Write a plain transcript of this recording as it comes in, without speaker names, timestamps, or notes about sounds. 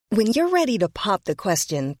When you're ready to pop the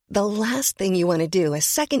question, the last thing you want to do is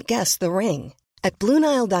second-guess the ring. At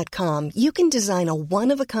BlueNile.com, you can design a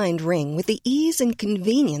one-of-a-kind ring with the ease and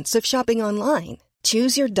convenience of shopping online.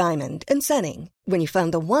 Choose your diamond and setting. When you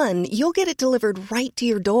find the one, you'll get it delivered right to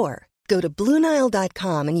your door. Go to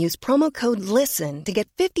BlueNile.com and use promo code LISTEN to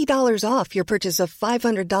get $50 off your purchase of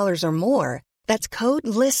 $500 or more. That's code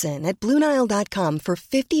LISTEN at BlueNile.com for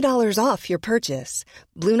 $50 off your purchase.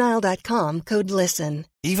 BlueNile.com, code LISTEN.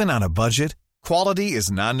 Even on a budget, quality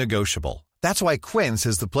is non-negotiable. That's why Quince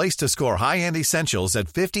is the place to score high-end essentials at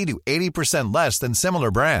 50 to 80% less than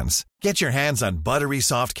similar brands. Get your hands on buttery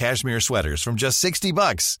soft cashmere sweaters from just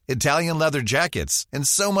 $60, Italian leather jackets, and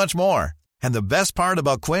so much more. And the best part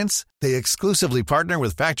about Quince, they exclusively partner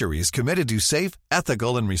with factories committed to safe,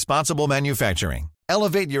 ethical, and responsible manufacturing.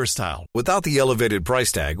 Elevate your style without the elevated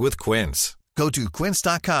price tag with Quince. Go to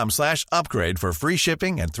quince.com/upgrade for free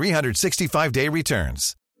shipping and 365-day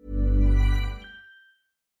returns.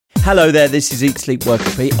 Hello there, this is Eat, Sleep, Work,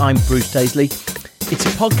 Repeat. I'm Bruce Daisley. It's a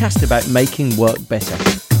podcast about making work better.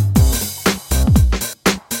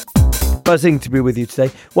 Buzzing to be with you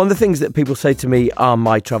today. One of the things that people say to me on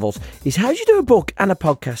my travels is, how do you do a book and a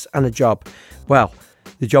podcast and a job? Well,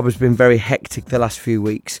 the job has been very hectic the last few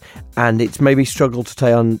weeks and it's made me struggle to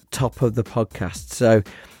stay on top of the podcast. So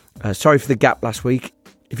sorry for the gap last week.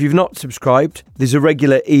 If you've not subscribed, there's a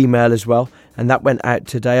regular email as well, and that went out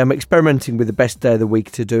today. I'm experimenting with the best day of the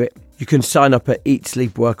week to do it. You can sign up at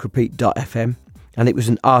eatsleepworkrepeat.fm, and it was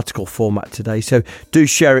an article format today, so do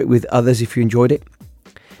share it with others if you enjoyed it.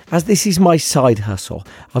 As this is my side hustle,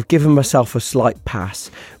 I've given myself a slight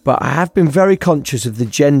pass, but I have been very conscious of the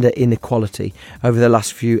gender inequality over the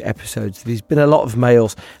last few episodes. There's been a lot of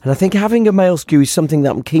males, and I think having a male skew is something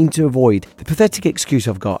that I'm keen to avoid. The pathetic excuse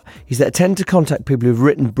I've got is that I tend to contact people who've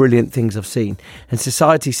written brilliant things I've seen, and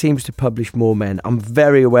society seems to publish more men. I'm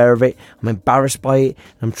very aware of it, I'm embarrassed by it,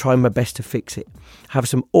 and I'm trying my best to fix it. I have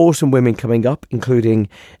some awesome women coming up, including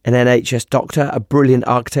an NHS doctor, a brilliant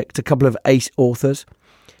architect, a couple of ace authors.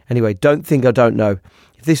 Anyway, don't think I don't know.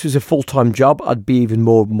 If this was a full-time job, I'd be even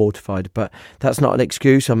more mortified. But that's not an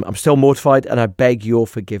excuse. I'm still mortified and I beg your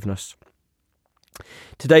forgiveness.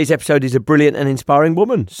 Today's episode is a brilliant and inspiring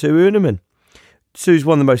woman, Sue Unerman. Sue's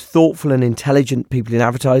one of the most thoughtful and intelligent people in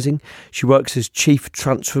advertising. She works as Chief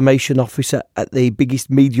Transformation Officer at the biggest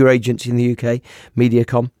media agency in the UK,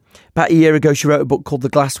 Mediacom. About a year ago, she wrote a book called The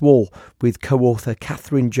Glass Wall with co-author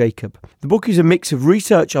Catherine Jacob. The book is a mix of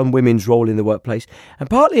research on women's role in the workplace and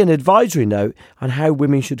partly an advisory note on how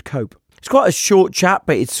women should cope. It's quite a short chat,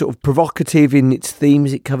 but it's sort of provocative in its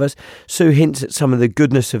themes it covers. Sue hints at some of the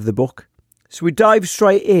goodness of the book. So we dive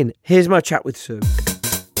straight in. Here's my chat with Sue.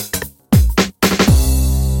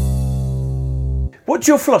 What's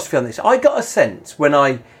your philosophy on this? I got a sense when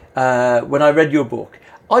I read your book,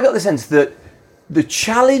 I got the sense that the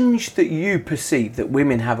challenge that you perceive that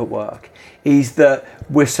women have at work is that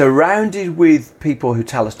we're surrounded with people who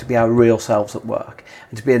tell us to be our real selves at work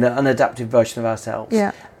and to be an unadapted version of ourselves.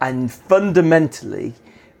 Yeah. And fundamentally,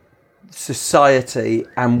 society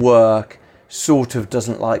and work sort of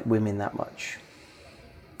doesn't like women that much.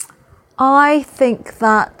 I think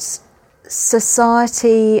that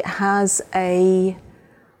society has a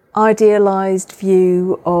idealised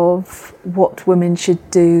view of what women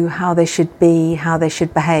should do, how they should be, how they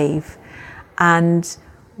should behave, and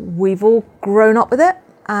we've all grown up with it.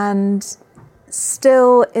 And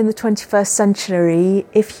still in the 21st century,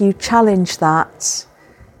 if you challenge that,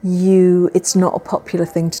 it's not a popular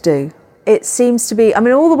thing to do. It seems to be,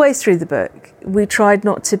 all the way through the book, we tried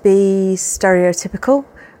not to be stereotypical,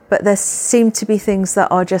 but there seem to be things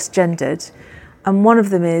that are just gendered, and one of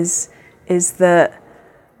them is that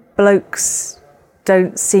blokes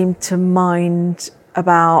don't seem to mind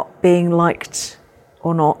about being liked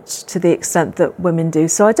or not to the extent that women do.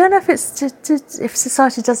 So I don't know if it's if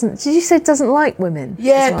society doesn't. Did you say doesn't like women?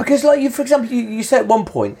 Yeah, because like you, for example, you said at one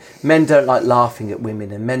point men don't like laughing at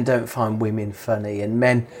women and men don't find women funny and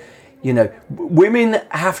men, women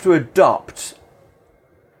have to adopt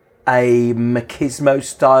a machismo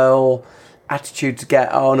style attitude to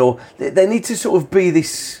get on, or they need to sort of be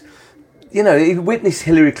this. Witness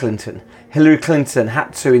Hillary Clinton. Hillary Clinton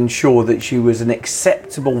had to ensure that she was an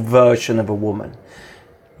acceptable version of a woman,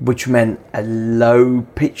 which meant a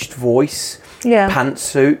low-pitched voice,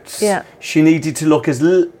 pantsuits. Yeah. She needed to look as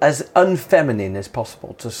unfeminine as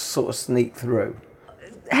possible to sort of sneak through.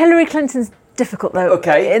 Hillary Clinton's difficult, though,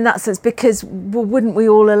 in that sense, because wouldn't we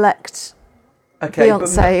all elect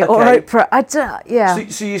Beyonce or Oprah?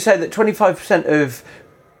 So you say that 25% of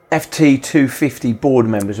FT 250 board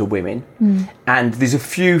members are women, and there's a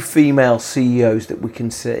few female CEOs that we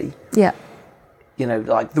can see. Yeah.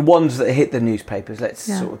 like the ones that hit the newspapers, let's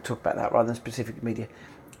sort of talk about that rather than specific media,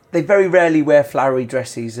 they very rarely wear flowery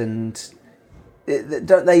dresses, and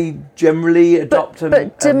don't they generally adopt them?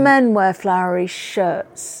 But do men wear flowery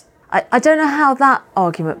shirts? I don't know how that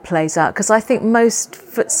argument plays out, because I think most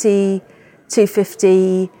FTSE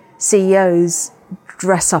 250 CEOs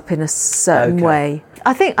dress up in a certain way.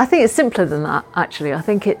 I think it's simpler than that, actually. I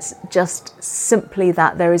think it's just simply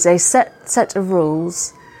that there is a set of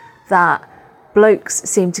rules that blokes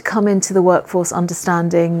seem to come into the workforce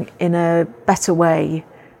understanding in a better way,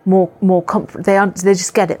 more comfort. They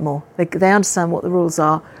just get it more. They understand what the rules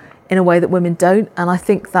are in a way that women don't, and I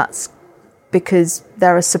think that's because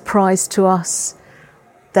they're a surprise to us.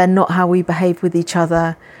 They're not how we behave with each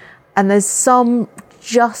other, and there's some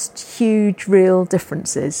just huge, real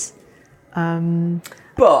differences.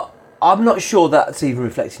 But I'm not sure that's even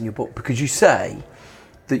reflected in your book, because you say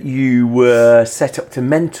that you were set up to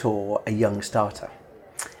mentor a young starter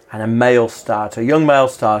and a young male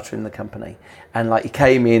starter in the company. And like you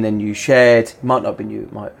came in and you shared, it might not have been you,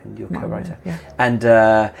 it might have been your co-writer. Yeah.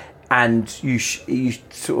 And you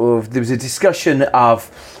sort of, there was a discussion of,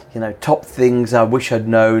 top things I wish I'd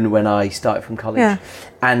known when I started from college. Yeah.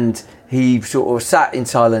 And he sort of sat in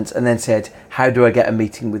silence and then said, how do I get a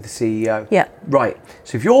meeting with the CEO? Yeah. Right.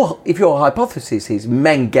 So if your hypothesis is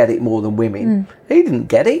men get it more than women, he didn't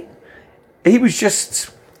get it. He was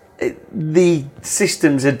just, the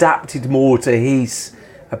systems adapted more to his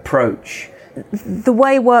approach. The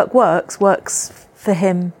way work works for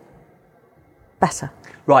him better.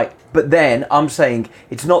 Right, but then I'm saying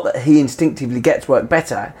it's not that he instinctively gets work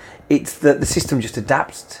better, it's that the system just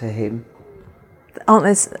adapts to him. Aren't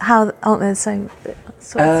they the same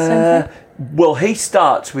sort of same thing? Well, he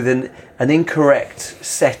starts with an incorrect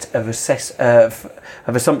set of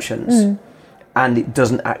assumptions, and it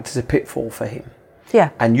doesn't act as a pitfall for him.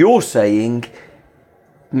 Yeah. And you're saying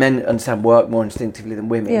men understand work more instinctively than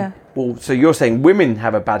women. Yeah. Well, so you're saying women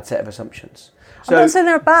have a bad set of assumptions. So, I'm not saying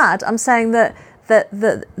they're bad. I'm saying that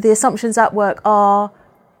the assumptions at work are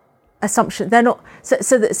assumptions. They're not.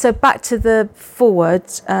 So back to the forward,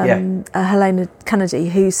 Helena Kennedy,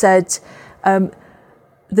 who said the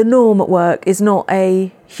norm at work is not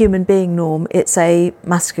a human being norm, it's a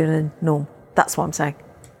masculine norm. That's what I'm saying.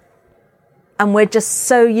 And we're just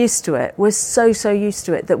so used to it. We're so used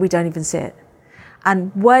to it that we don't even see it.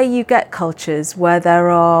 And where you get cultures where there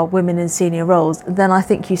are women in senior roles, then I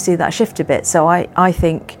think you see that shift a bit. So I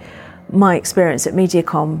think my experience at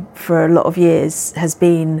Mediacom for a lot of years has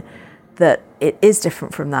been that it is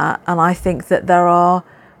different from that. And I think that there are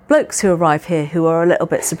blokes who arrive here who are a little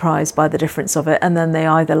bit surprised by the difference of it, and then they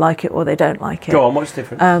either like it or they don't like it. Go on, what's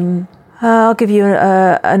different? I'll give you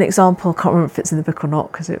an example. I can't remember if it's in the book or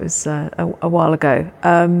not because it was a while ago.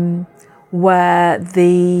 Where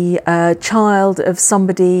the child of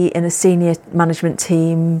somebody in a senior management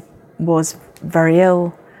team was very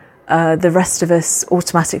ill. The rest of us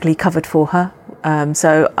automatically covered for her.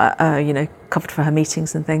 Covered for her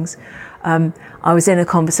meetings and things. I was in a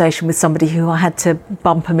conversation with somebody who I had to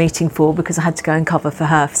bump a meeting for because I had to go and cover for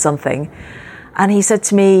her for something. And he said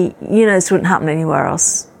to me, this wouldn't happen anywhere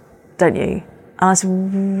else, don't you? And I said,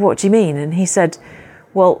 what do you mean? And he said,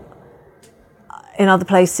 well, in other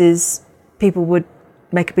places, people would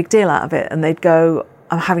make a big deal out of it and they'd go,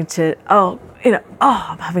 I'm having to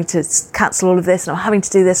cancel all of this and I'm having to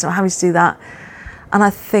do this and I'm having to do that. And I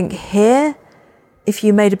think here, if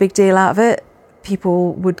you made a big deal out of it,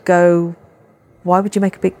 people would go, why would you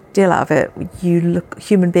make a big deal out of it?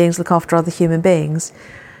 Human beings look after other human beings.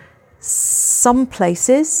 Some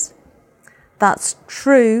places, that's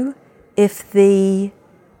true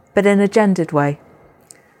but in a gendered way.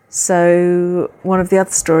 So one of the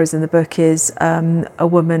other stories in the book is a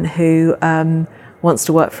woman who wants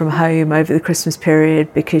to work from home over the Christmas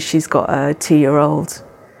period because she's got a 2-year-old.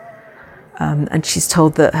 And she's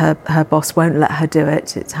told that her boss won't let her do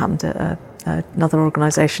it. It's happened at another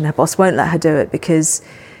organisation. Her boss won't let her do it because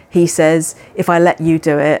he says, if I let you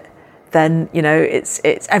do it, then, it's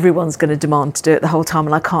everyone's going to demand to do it the whole time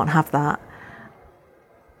and I can't have that.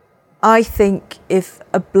 I think if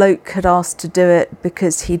a bloke had asked to do it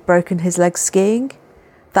because he'd broken his leg skiing,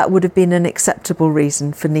 that would have been an acceptable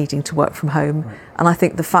reason for needing to work from home. Right. And I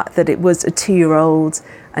think the fact that it was a 2-year-old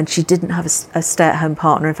and she didn't have a stay-at-home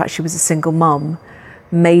partner, in fact she was a single mum,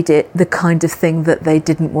 made it the kind of thing that they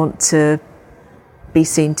didn't want to be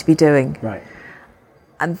seen to be doing. Right.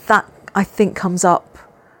 And that, I think, comes up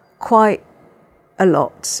quite a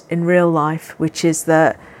lot in real life, which is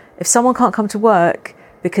that if someone can't come to work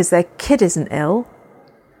because their kid isn't ill,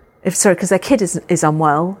 because their kid is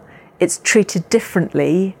unwell, it's treated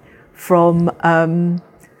differently from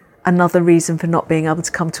another reason for not being able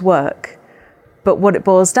to come to work. But what it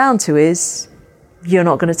boils down to is you're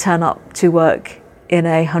not going to turn up to work in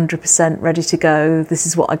a 100% ready to go, this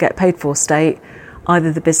is what I get paid for state.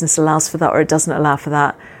 Either the business allows for that or it doesn't allow for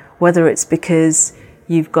that. Whether it's because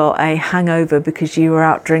you've got a hangover because you were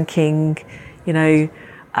out drinking,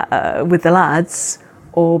 with the lads,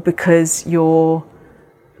 or because your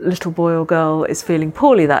little boy or girl is feeling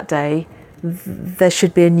poorly that day, there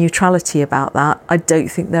should be a neutrality about that. I don't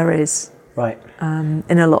think there is. Right.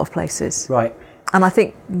 In a lot of places. Right. And I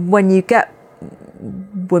think when you get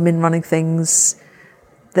women running things,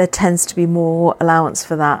 there tends to be more allowance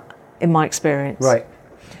for that, in my experience. Right.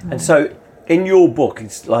 And so in your book,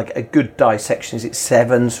 it's like a good dissection. Is it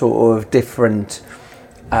 7 sort of different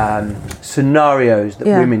scenarios that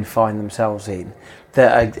women find themselves in?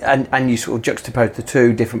 That and you sort of juxtapose the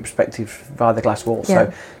two different perspectives via the glass wall.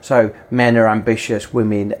 Yeah. So men are ambitious,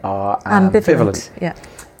 women are ambivalent.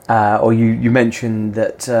 Yeah. Or you mentioned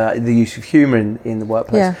that the use of humour in the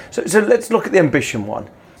workplace. Yeah. So let's look at the ambition one.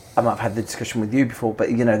 I might have had the discussion with you before, but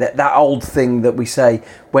that old thing that we say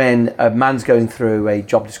when a man's going through a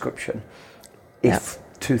job description, if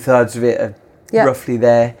 2/3 of it are roughly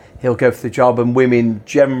there, he'll go for the job, and women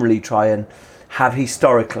generally try and have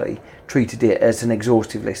historically treated it as an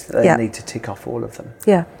exhaustive list that they need to tick off all of them.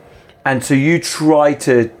 Yeah. And so you try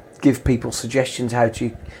to give people suggestions how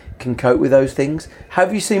you can cope with those things.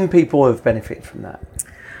 Have you seen people who have benefited from that?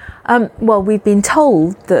 Well, we've been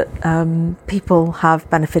told that people have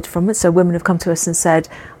benefited from it. So women have come to us and said,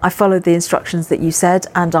 I followed the instructions that you said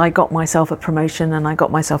and I got myself a promotion and I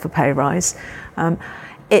got myself a pay rise.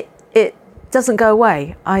 It doesn't go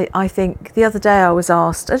away. I think the other day I was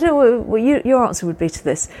asked, I don't know what your answer would be to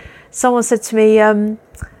this. Someone said to me,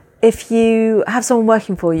 if you have someone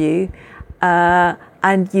working for you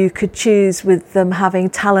and you could choose with them having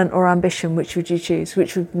talent or ambition, which would you choose?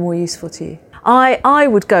 Which would be more useful to you? I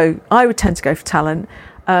would tend to go for talent.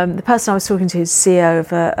 The person I was talking to, who's CEO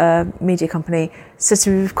of a media company, said to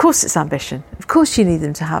me, of course it's ambition. Of course you need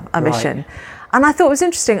them to have ambition. Right. And I thought it was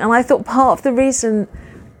interesting. And I thought part of the reason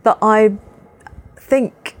that I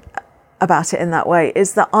think about it in that way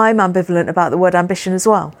is that I'm ambivalent about the word ambition as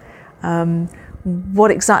well. What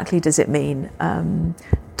exactly does it mean?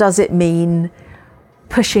 Does it mean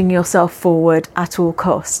pushing yourself forward at all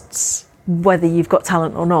costs, whether you've got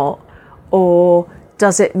talent or not? Or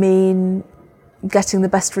does it mean getting the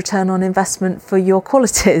best return on investment for your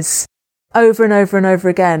qualities? Over and over and over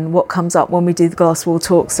again, what comes up when we do the glass wall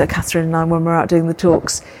talks, so Catherine and I, when we're out doing the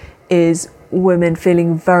talks, is women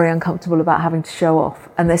feeling very uncomfortable about having to show off.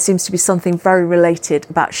 And there seems to be something very related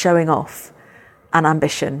about showing off and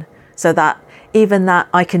ambition. So that even that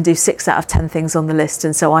I can do 6 out of 10 things on the list,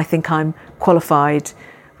 and so I think I'm qualified,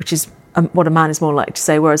 which is what a man is more likely to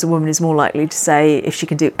say, whereas a woman is more likely to say if she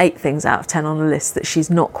can do 8 things out of 10 on a list that she's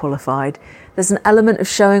not qualified. There's an element of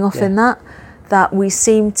showing off in that we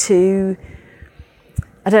seem to,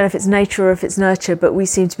 I don't know if it's nature or if it's nurture, but we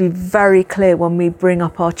seem to be very clear when we bring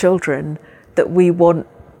up our children that we want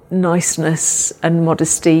niceness and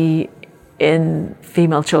modesty in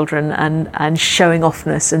female children and showing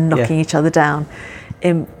offness and knocking each other down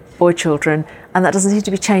in boy children, and that doesn't seem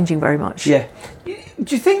to be changing very much. Yeah.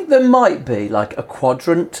 Do you think there might be like a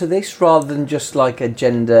quadrant to this rather than just like a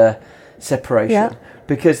gender separation? Yeah.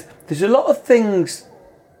 Because there's a lot of things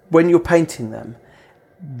when you're painting them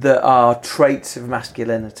that are traits of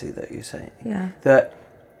masculinity that you're saying. Yeah. That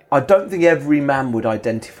I don't think every man would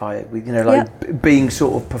identify it with, being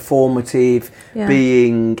sort of performative,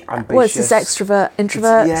 being ambitious. Well, it's this extrovert,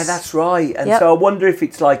 introvert. Yeah, that's right. And so I wonder if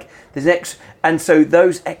it's like there's and so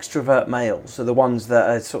those extrovert males are the ones that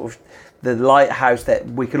are sort of the lighthouse that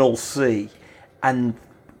we can all see, and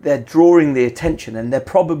they're drawing the attention, and they're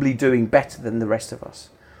probably doing better than the rest of us.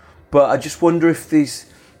 But I just wonder if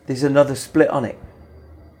there's another split on it.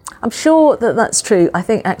 I'm sure that that's true. I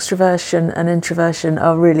think extroversion and introversion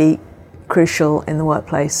are really crucial in the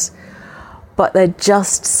workplace. But there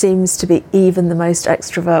just seems to be, even the most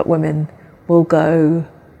extrovert women will go,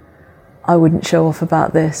 I wouldn't show off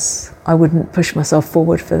about this. I wouldn't push myself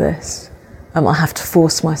forward for this. I have to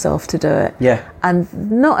force myself to do it. Yeah.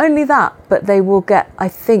 And not only that, but they will get, I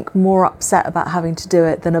think, more upset about having to do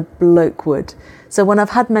it than a bloke would. So when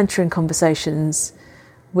I've had mentoring conversations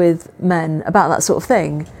with men about that sort of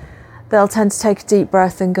thing, they'll tend to take a deep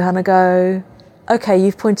breath and kind of go, okay,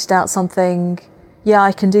 you've pointed out something. Yeah,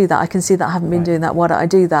 I can do that. I can see that I haven't been doing that. Why don't I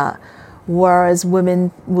do that? Whereas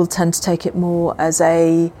women will tend to take it more as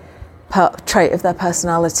a trait of their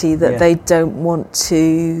personality that they don't want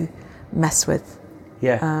to mess with.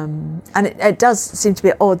 Yeah. And it does seem to be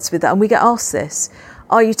at odds with that. And we get asked this,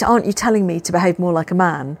 aren't you telling me to behave more like a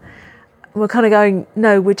man? we're kind of going,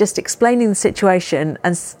 no, we're just explaining the situation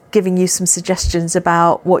and giving you some suggestions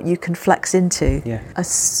about what you can flex into. Yeah.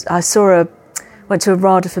 I went to a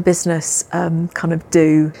RADA for Business kind of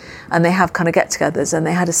do, and they have kind of get-togethers, and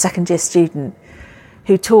they had a second-year student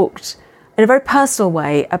who talked in a very personal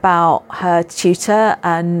way about her tutor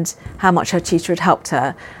and how much her tutor had helped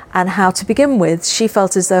her, and how, to begin with, she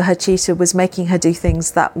felt as though her tutor was making her do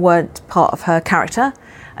things that weren't part of her character,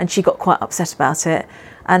 and she got quite upset about it.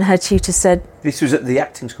 And her tutor said... This was at the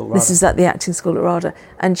acting school, RADA? This is at the acting school at RADA.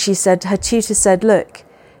 And she said, her tutor said, look,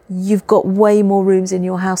 you've got way more rooms in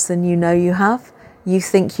your house than you know you have. You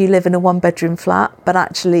think you live in a one-bedroom flat, but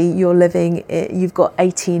actually you've got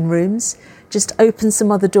 18 rooms. Just open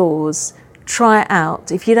some other doors, try it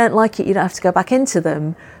out. If you don't like it, you don't have to go back into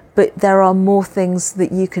them. But there are more things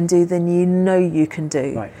that you can do than you know you can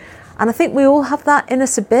do. Right. And I think we all have that in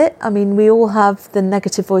us a bit. I mean, we all have the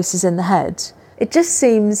negative voices in the head. It just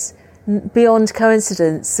seems beyond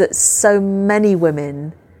coincidence that so many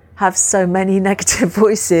women have so many negative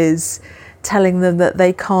voices telling them that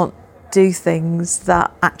they can't do things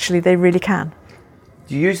that actually they really can.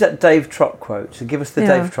 You use that Dave Trott quote, so give us the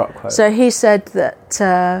Dave Trott quote. So he said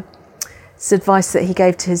that it's advice that he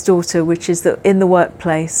gave to his daughter, which is that in the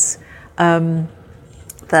workplace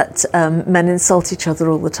that men insult each other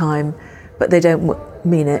all the time, but they don't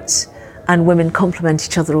mean it, and women compliment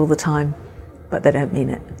each other all the time, but they don't mean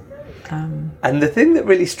it. And the thing that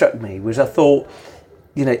really struck me was, I thought,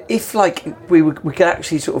 you know, if like we could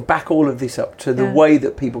actually sort of back all of this up to the way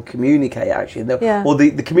that people communicate, actually, or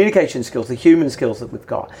the communication skills, the human skills that we've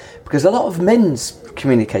got, because a lot of men's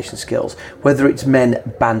communication skills, whether it's men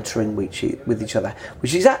bantering with each other,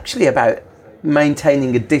 which is actually about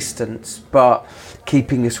maintaining a distance but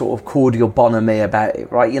keeping a sort of cordial bonhomie about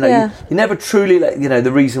it, right? You know, you never truly you know,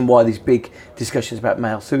 the reason why these big discussions about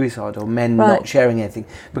male suicide or men not sharing anything,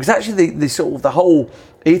 because actually the sort of the whole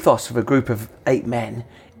ethos of a group of 8 men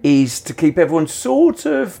is to keep everyone sort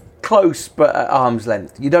of close but at arm's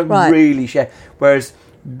length. You don't really share, whereas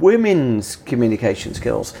women's communication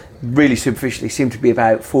skills really superficially seem to be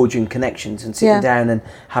about forging connections and sitting down and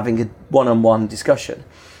having a one-on-one discussion.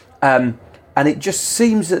 And it just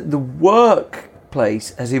seems that the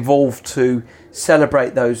workplace has evolved to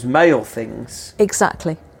celebrate those male things.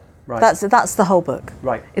 Exactly. Right. That's the whole book.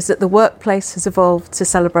 Right. Is that the workplace has evolved to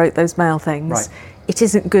celebrate those male things. Right. It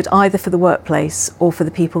isn't good either for the workplace or for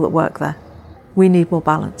the people that work there. We need more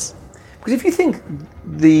balance. Because if you think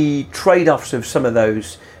the trade-offs of some of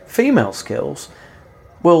those female skills,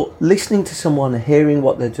 well, listening to someone, hearing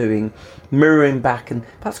what they're doing, mirroring back, and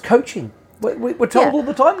perhaps coaching. We're told all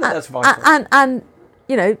the time that that's vital. And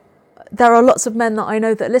you know, there are lots of men that I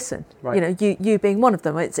know that listen. Right. You know, you being one of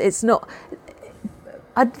them. It's not.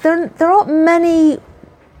 There aren't many.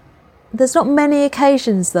 There's not many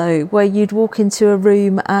occasions though where you'd walk into a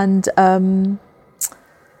room and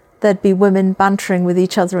there'd be women bantering with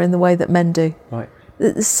each other in the way that men do. Right.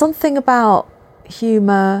 There's something about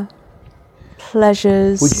humour,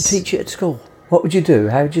 pleasures. Would you teach it at school? What would you do?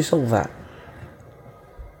 How would you solve that?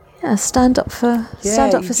 Yeah, stand up for sixth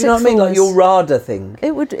formers. Do you know what I mean? Like your RADA thing.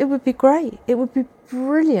 It would be great. It would be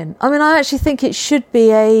brilliant. I mean, I actually think it should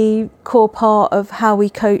be a core part of how we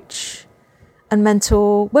coach and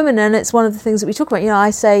mentor women, and it's one of the things that we talk about. You know,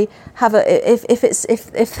 I say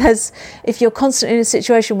if you're constantly in a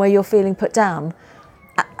situation where you're feeling put down,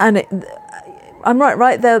 and I'm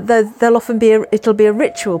right. There'll often be it'll be a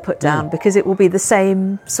ritual put down because it will be the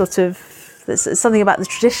same sort of. There's something about the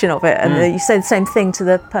tradition of it, and you say the same thing to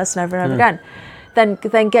the person over and over again.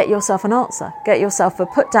 Then get yourself an answer. Get yourself a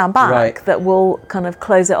put down back that will kind of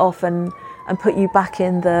close it off and put you back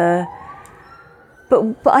in the.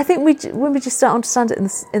 But I think we just don't understand it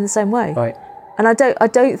in the same way. Right. And I don't.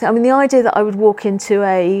 I mean, the idea that I would walk into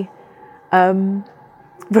a room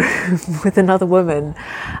with another woman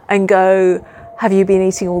and go, have you been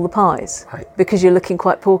eating all the pies? Right. Because you're looking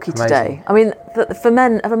quite porky today. I mean, for a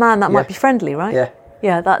man that might be friendly, right? Yeah.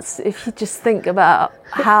 Yeah, that's, if you just think about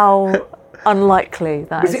how unlikely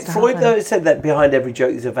that is. Was it Freud, though, that said that behind every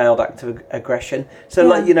joke is a veiled act of aggression? So,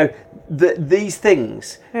 like, you know, these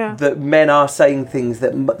things, that men are saying things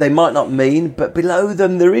that they might not mean, but below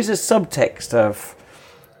them there is a subtext of,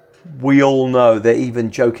 we all know that,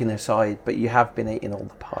 even joking aside, but you have been eating all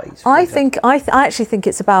the pies. I actually think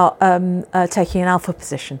it's about taking an alpha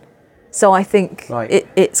position. So I think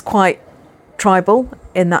it's quite tribal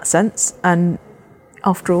in that sense. And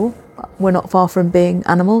after all, we're not far from being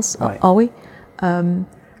animals, are we? And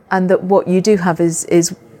that what you do have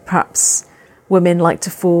is perhaps women like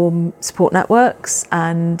to form support networks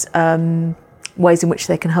and ways in which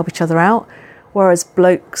they can help each other out, whereas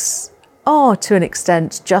blokes are, to an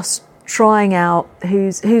extent, just trying out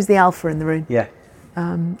who's the alpha in the room. Yeah.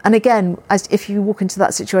 And again, if you walk into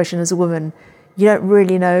that situation as a woman, you don't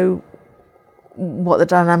really know what the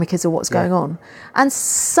dynamic is or what's going on. And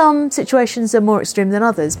some situations are more extreme than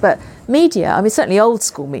others, but media, I mean, certainly old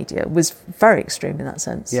school media was very extreme in that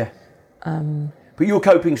sense. Yeah. But your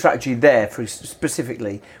coping strategy there,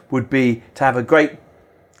 specifically, would be to have a great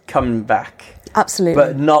comeback. Absolutely.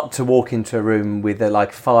 But not to walk into a room with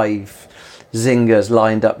 5 zingers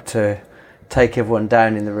lined up to take everyone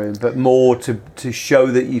down in the room, but more to show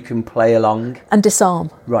that you can play along. And disarm.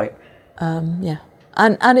 Right. Yeah.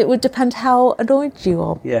 And it would depend how annoyed you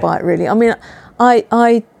are by it, really. I mean,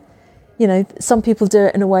 I some people do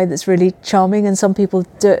it in a way that's really charming and some people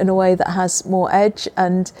do it in a way that has more edge,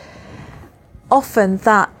 and often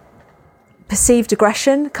that perceived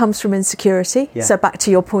aggression comes from insecurity. Yeah. So back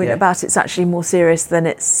to your point about it's actually more serious than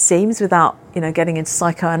it seems without, getting into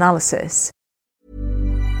psychoanalysis.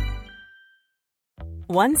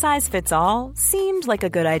 One size fits all seemed like a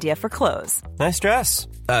good idea for clothes. Nice dress.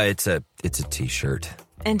 It's a t-shirt.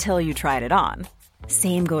 Until you tried it on.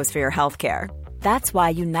 Same goes for your healthcare. That's why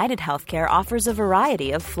United Healthcare offers a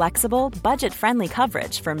variety of flexible, budget-friendly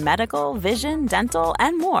coverage for medical, vision, dental,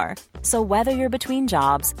 and more. So whether you're between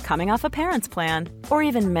jobs, coming off a parent's plan, or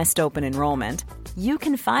even missed open enrollment, you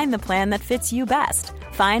can find the plan that fits you best.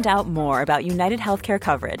 Find out more about United Healthcare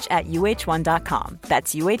coverage at uh1.com.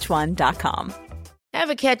 That's uh1.com.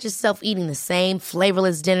 Ever catch yourself eating the same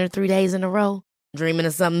flavorless dinner 3 days in a row? Dreaming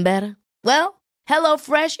of something better? Well,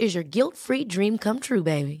 HelloFresh is your guilt-free dream come true,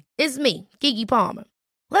 baby. It's me, Keke Palmer.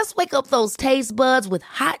 Let's wake up those taste buds with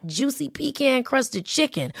hot, juicy pecan-crusted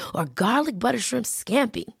chicken or garlic butter shrimp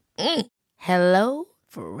scampi. Hello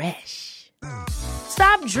Fresh.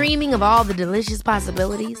 Stop dreaming of all the delicious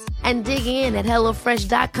possibilities and dig in at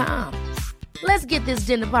HelloFresh.com. Let's get this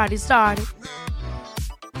dinner party started.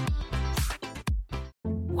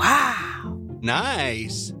 Wow.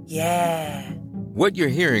 Nice. Yeah. What you're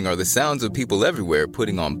hearing are the sounds of people everywhere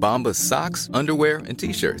putting on Bombas socks, underwear, and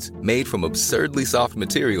T-shirts made from absurdly soft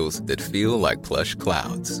materials that feel like plush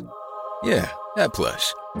clouds. Yeah, that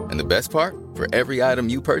plush. And the best part? For every item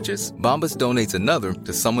you purchase, Bombas donates another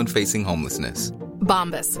to someone facing homelessness.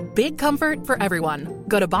 Bombas. Big comfort for everyone.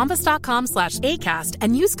 Go to bombas.com/ACAST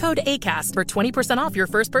and use code ACAST for 20% off your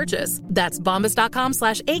first purchase. That's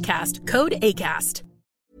bombas.com/ACAST. Code ACAST.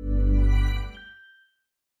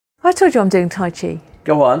 I told you I'm doing Tai Chi.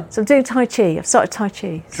 Go on. So I'm doing Tai Chi. I've started Tai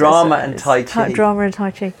Chi. Drama and Tai Chi. Drama and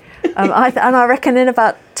Tai Chi. I reckon in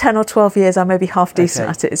about 10 or 12 years I may be half decent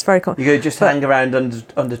at it. It's very cool. You go just hang around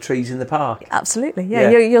under trees in the park? Absolutely,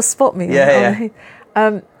 yeah. You'll spot me.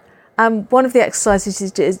 One of the exercises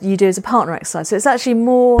you do is a partner exercise. So it's actually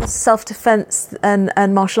more self-defense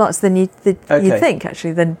and martial arts than you think,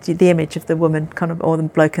 actually, than the image of the woman kind of, or the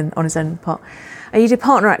bloke on his own part. And you do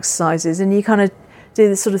partner exercises and you kind of do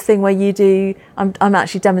this sort of thing where you do, I'm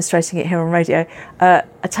actually demonstrating it here on radio,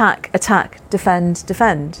 attack, defend.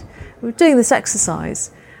 We were doing this exercise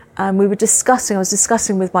and I was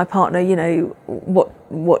discussing with my partner,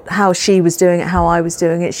 how she was doing it, how I was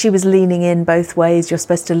doing it. She was leaning in both ways. You're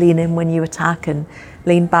supposed to lean in when you attack and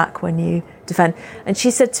lean back when you defend. And she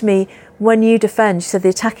said to me, when you defend, she said, the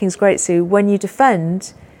attacking is great, Sue. When you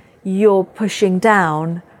defend, you're pushing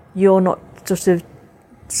down, you're not sort of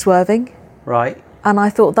swerving. Right. And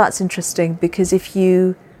I thought that's interesting because if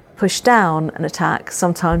you push down an attack,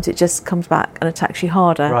 sometimes it just comes back and attacks you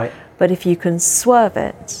harder. Right. But if you can swerve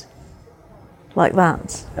it like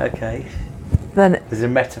that, okay, then there's a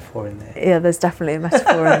metaphor in there. Yeah, there's definitely a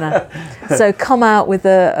metaphor in there. So come out with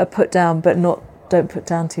a put down, but don't put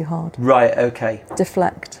down too hard. Right. Okay.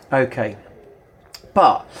 Deflect. Okay.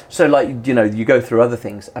 But so you go through other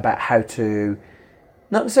things about how to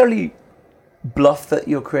not necessarily bluff that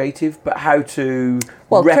you're creative, but how to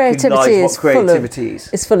recognise what creativity is.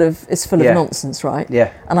 It's full of nonsense, right?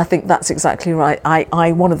 Yeah. And I think that's exactly right.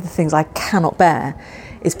 I one of the things I cannot bear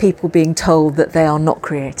is people being told that they are not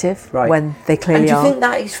creative when they clearly are. And do you think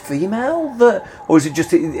that is female, or is it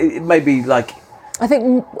just it may be like? I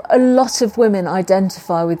think a lot of women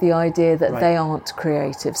identify with the idea that they aren't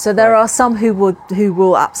creative. So there are some who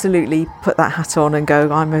will absolutely put that hat on and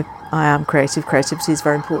go, I am creative. Creativity is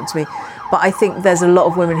very important to me. But I think there's a lot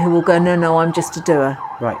of women who will go, no, I'm just a doer.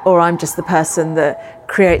 Right. Or I'm just the person that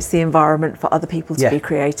creates the environment for other people to be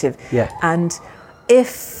creative. Yeah. And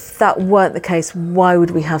if that weren't the case, why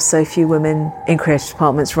would we have so few women in creative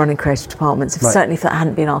departments, running creative departments? Certainly if that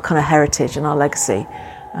hadn't been our kind of heritage and our legacy.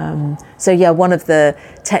 One of the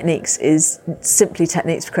techniques is simply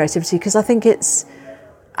techniques for creativity, because I think it's,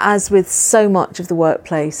 as with so much of the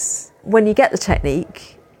workplace, when you get the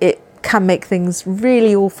technique, it can make things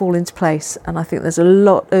really all fall into place. And I think there's a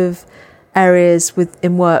lot of areas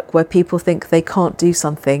in work where people think they can't do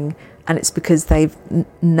something, and it's because they've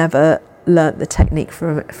never learnt the technique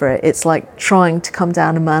for it. It's like trying to come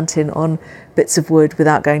down a mountain on bits of wood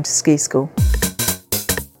without going to ski school.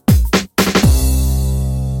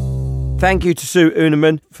 Thank you to Sue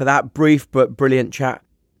Unerman for that brief but brilliant chat.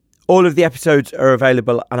 All of the episodes are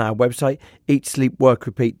available on our website,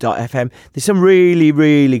 eatsleepworkrepeat.fm. There's some really,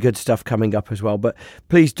 really good stuff coming up as well, but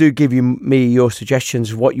please do give me your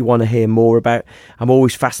suggestions of what you want to hear more about. I'm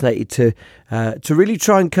always fascinated to really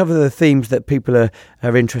try and cover the themes that people are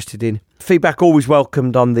interested in. Feedback always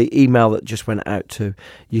welcomed on the email that just went out to.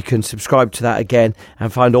 You can subscribe to that again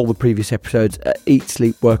and find all the previous episodes at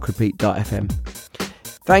eatsleepworkrepeat.fm.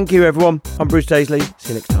 Thank you, everyone. I'm Bruce Daisley.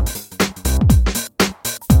 See you next time.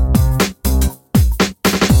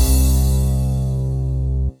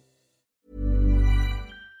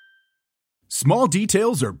 Small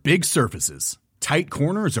details are big surfaces. Tight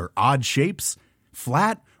corners are odd shapes.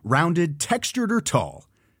 Flat, rounded, textured, or tall.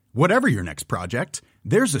 Whatever your next project,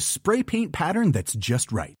 there's a spray paint pattern that's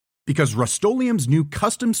just right. Because Rust-Oleum's new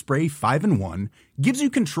Custom Spray 5-in-1 gives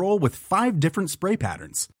you control with 5 different spray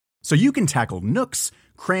patterns. So you can tackle nooks,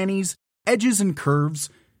 crannies, edges, and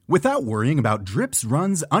curves without worrying about drips,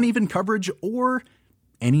 runs, uneven coverage, or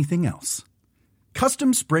anything else.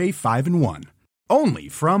 Custom Spray 5-in-1. Only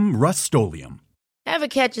from Rust-Oleum. Ever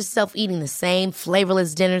catch yourself eating the same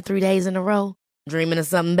flavorless dinner 3 days in a row? Dreaming of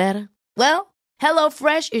something better? Well,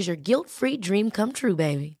 HelloFresh is your guilt-free dream come true,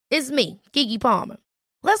 baby. It's me, Keke Palmer.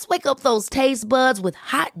 Let's wake up those taste buds with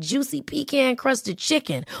hot, juicy pecan-crusted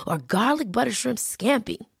chicken or garlic butter shrimp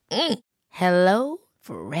scampi. Hello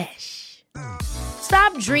Fresh.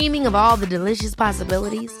 Stop dreaming of all the delicious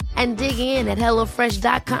possibilities and dig in at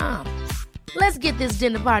HelloFresh.com. Let's get this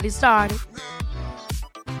dinner party started.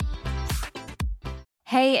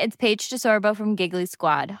 Hey, it's Paige DeSorbo from Giggly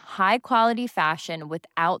Squad. High quality fashion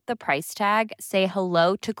without the price tag. Say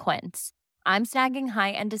hello to Quince. I'm snagging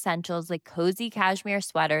high-end essentials like cozy cashmere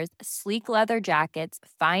sweaters, sleek leather jackets,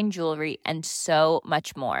 fine jewelry, and so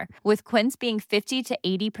much more. With Quince being 50 to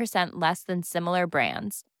 80% less than similar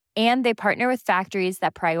brands. And they partner with factories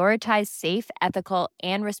that prioritize safe, ethical,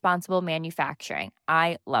 and responsible manufacturing.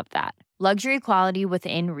 I love that. Luxury quality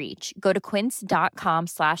within reach. Go to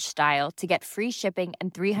quince.com/style to get free shipping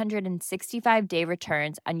and 365-day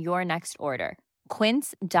returns on your next order.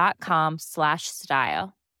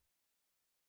 Quince.com/style.